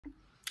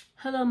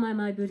Hello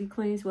my beauty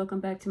queens,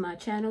 welcome back to my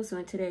channel. So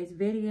in today's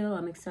video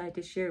I'm excited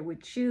to share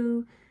with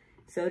you.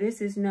 So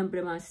this is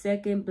my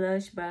second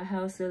blush by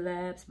Haus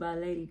by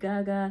Lady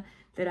Gaga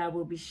that I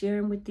will be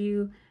sharing with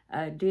you.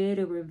 I did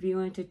a review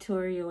and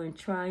tutorial in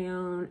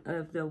Tryon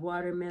of the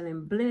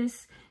watermelon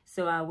bliss,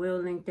 so I will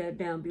link that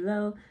down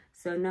below.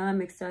 So now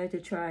I'm excited to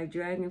try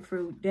dragon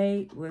fruit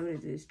days,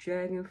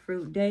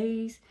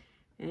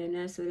 and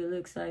that's what it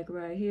looks like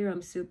right here.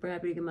 I'm super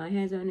happy to get my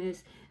hands on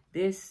this.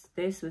 This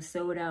was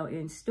sold out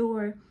in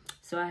store,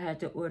 so I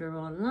had to order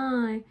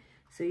online.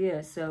 So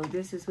yeah, so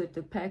this is what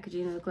the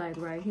packaging look like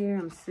right here.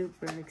 I'm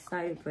super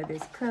excited for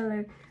this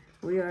color.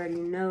 We already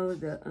know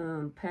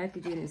the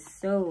packaging is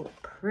so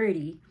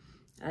pretty.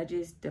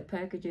 The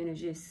packaging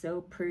is just so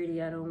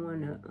pretty. I don't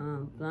want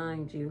to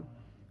blind you.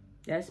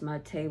 That's my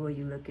table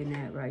you're looking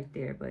at right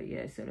there. But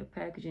yeah, so the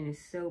packaging is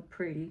so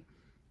pretty.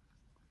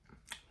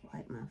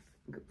 Wipe my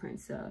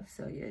fingerprints off.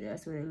 So yeah,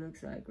 that's what it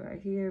looks like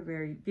right here.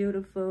 Very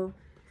beautiful.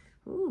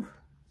 Ooh.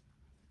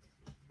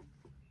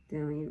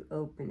 Then when you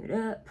open it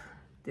up,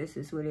 this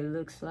is what it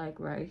looks like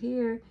right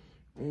here.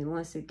 And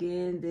once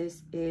again,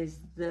 this is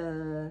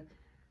the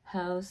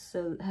Haus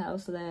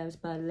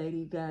by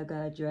Lady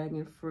Gaga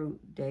Dragon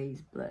Fruit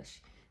Days Blush.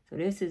 So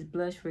this is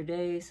blush for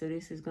days, so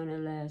this is gonna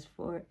last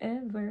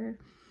forever.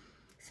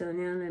 So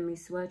now let me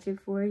swatch it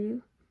for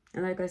you.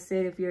 And like I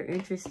said, if you're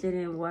interested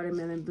in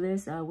watermelon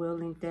bliss, I will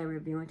link that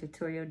review and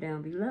tutorial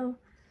down below.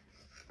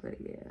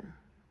 But yeah.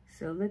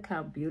 So look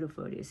how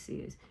beautiful this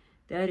is.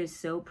 That is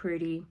so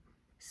pretty,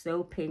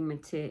 so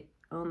pigmented.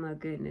 Oh my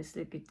goodness,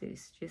 look at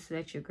this. Just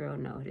let your girl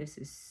know this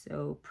is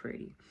so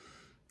pretty.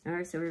 All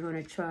right, so we're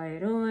gonna try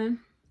it on.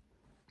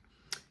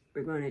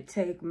 We're gonna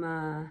take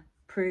my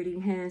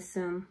pretty,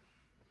 handsome,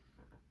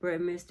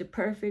 Mr.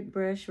 Perfect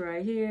brush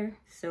right here.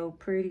 So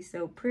pretty,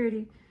 so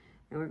pretty.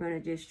 And we're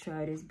gonna just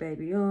try this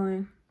baby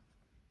on.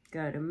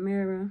 Got a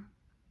mirror.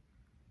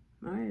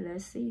 All right,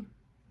 let's see.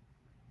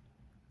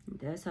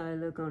 That's how I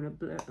look on the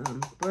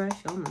brush.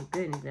 Oh my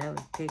goodness, that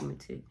was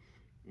pigmented.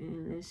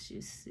 And let's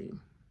just see.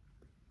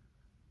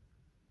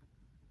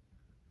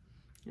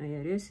 Oh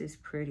yeah, this is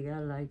pretty. I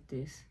like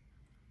this.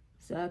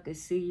 So I can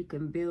see you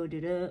can build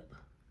it up,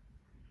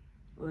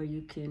 or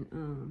you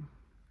can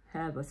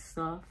have a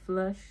soft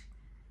flush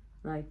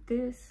like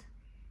this.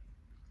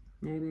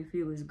 Maybe if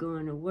you was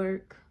going to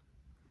work,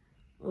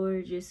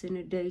 or just in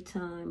the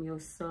daytime,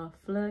 your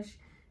soft flush.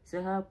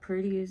 So how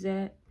pretty is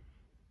that?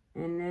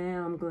 And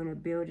now I'm going to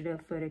build it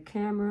up for the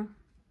camera.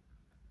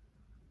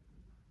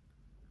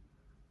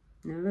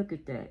 Now look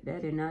at that.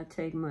 That did not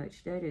take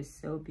much. That is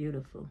so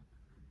beautiful.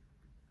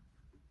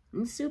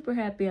 I'm super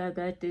happy I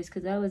got this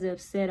because I was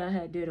upset I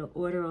had did an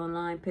order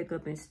online, pick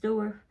up in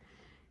store.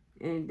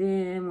 And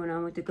then when I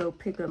went to go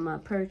pick up my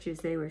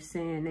purchase, they were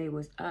saying they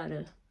was out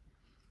of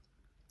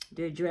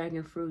the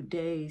dragon fruit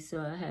days.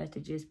 So I had to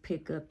just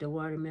pick up the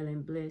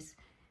watermelon bliss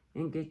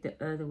and get the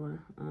other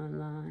one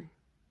online.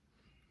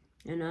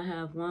 And I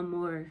have one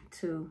more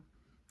too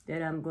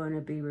that I'm going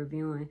to be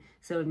reviewing.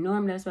 So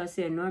normally, that's why I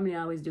said normally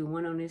I always do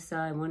one on this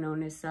side, one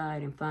on this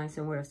side, and find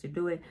somewhere else to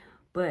do it.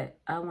 But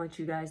I want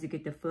you guys to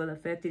get the full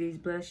effect of these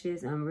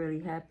blushes. I'm really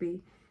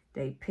happy.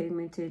 They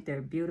pigmented,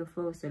 they're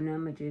beautiful. So now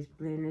I'm going to just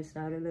blend this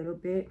out a little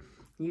bit.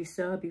 You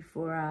saw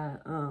before I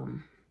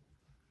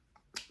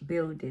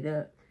build it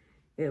up,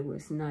 it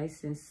was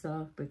nice and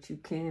soft, but you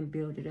can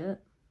build it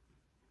up.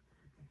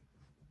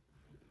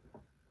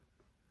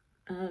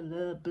 I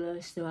love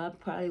blush, so I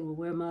probably will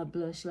wear my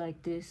blush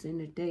like this in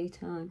the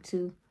daytime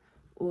too,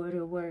 or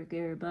to work.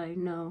 Everybody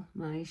know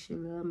Maisha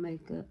love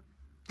makeup.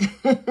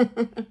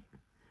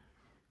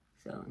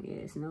 So yeah,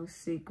 it's no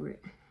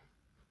secret.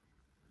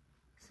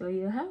 So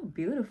yeah, how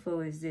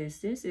beautiful is this?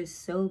 This is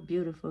so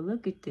beautiful.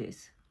 Look at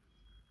this.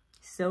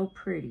 So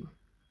pretty.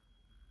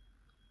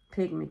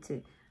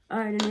 Pigmented. All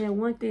right, and then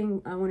one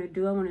thing I want to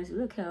do, I want to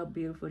look how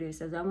beautiful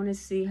this is. I want to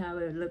see how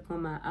it look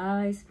on my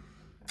eyes.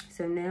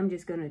 So now I'm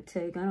just going to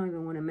take, I don't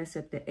even want to mess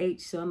up the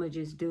H, so I'm going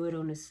to just do it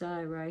on the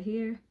side right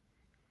here.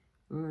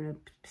 I'm going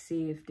to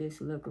see if this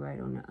look right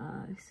on the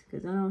eyes,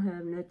 because I don't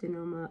have nothing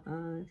on my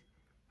eyes.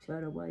 Try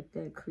to wipe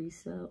that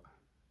crease out.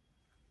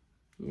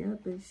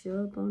 Yep, it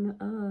show up on the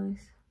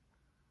eyes.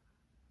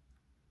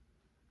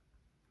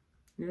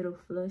 Little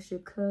flush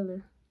of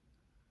color.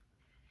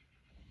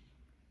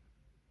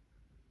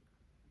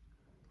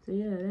 So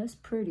yeah, that's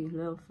pretty.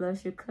 Little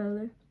flush of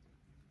color.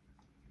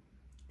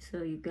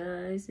 So you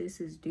guys,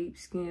 this is deep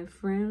skin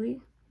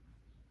friendly.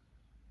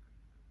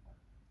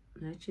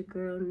 Let your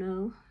girl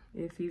know.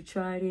 If you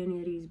tried any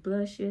of these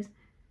blushes,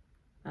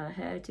 I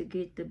had to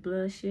get the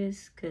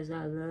blushes because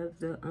I love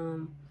the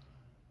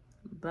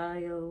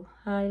bio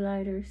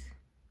highlighters.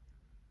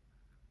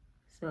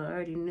 So I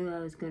already knew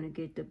I was going to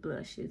get the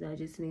blushes. I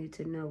just needed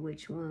to know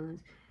which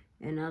ones.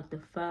 And out the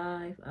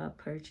 5, I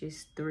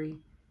purchased 3.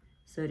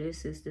 So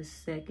this is the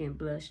second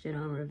blush that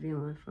I'm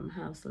reviewing from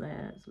Haus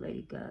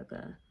Lady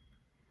Gaga.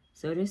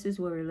 So this is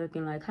what we're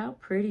looking like. How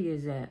pretty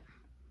is that?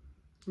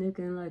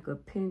 Looking like a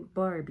pink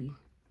Barbie.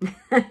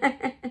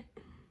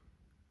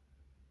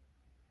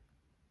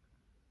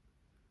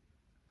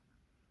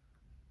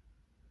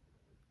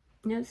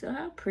 Now, so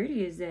how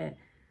pretty is that?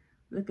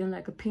 Looking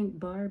like a pink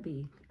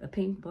Barbie, a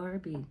pink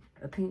Barbie,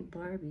 a pink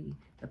Barbie,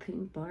 a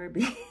pink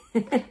Barbie.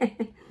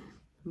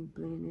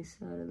 Blend this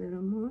out a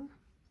little more.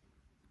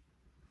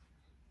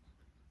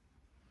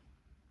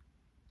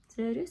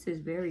 So this is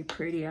very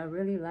pretty. I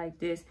really like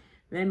this.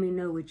 Let me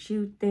know what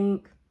you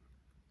think.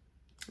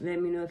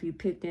 Let me know if you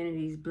picked any of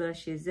these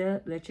blushes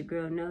up. Let your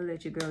girl know.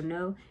 Let your girl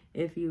know.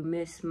 If you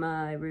missed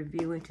my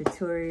review and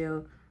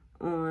tutorial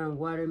on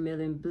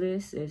Watermelon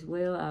Bliss as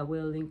well, I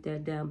will link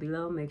that down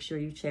below. Make sure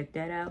you check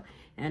that out.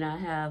 And I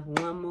have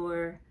one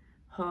more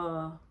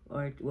haul,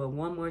 or well,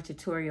 one more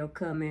tutorial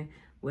coming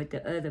with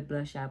the other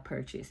blush I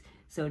purchased.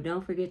 So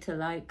don't forget to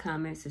like,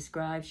 comment,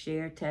 subscribe,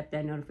 share, tap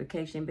that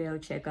notification bell.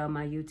 Check out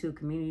my YouTube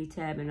community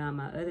tab and on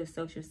my other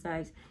social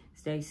sites.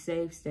 Stay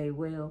safe, stay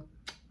well.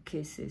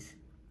 Kisses.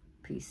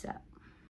 Peace out.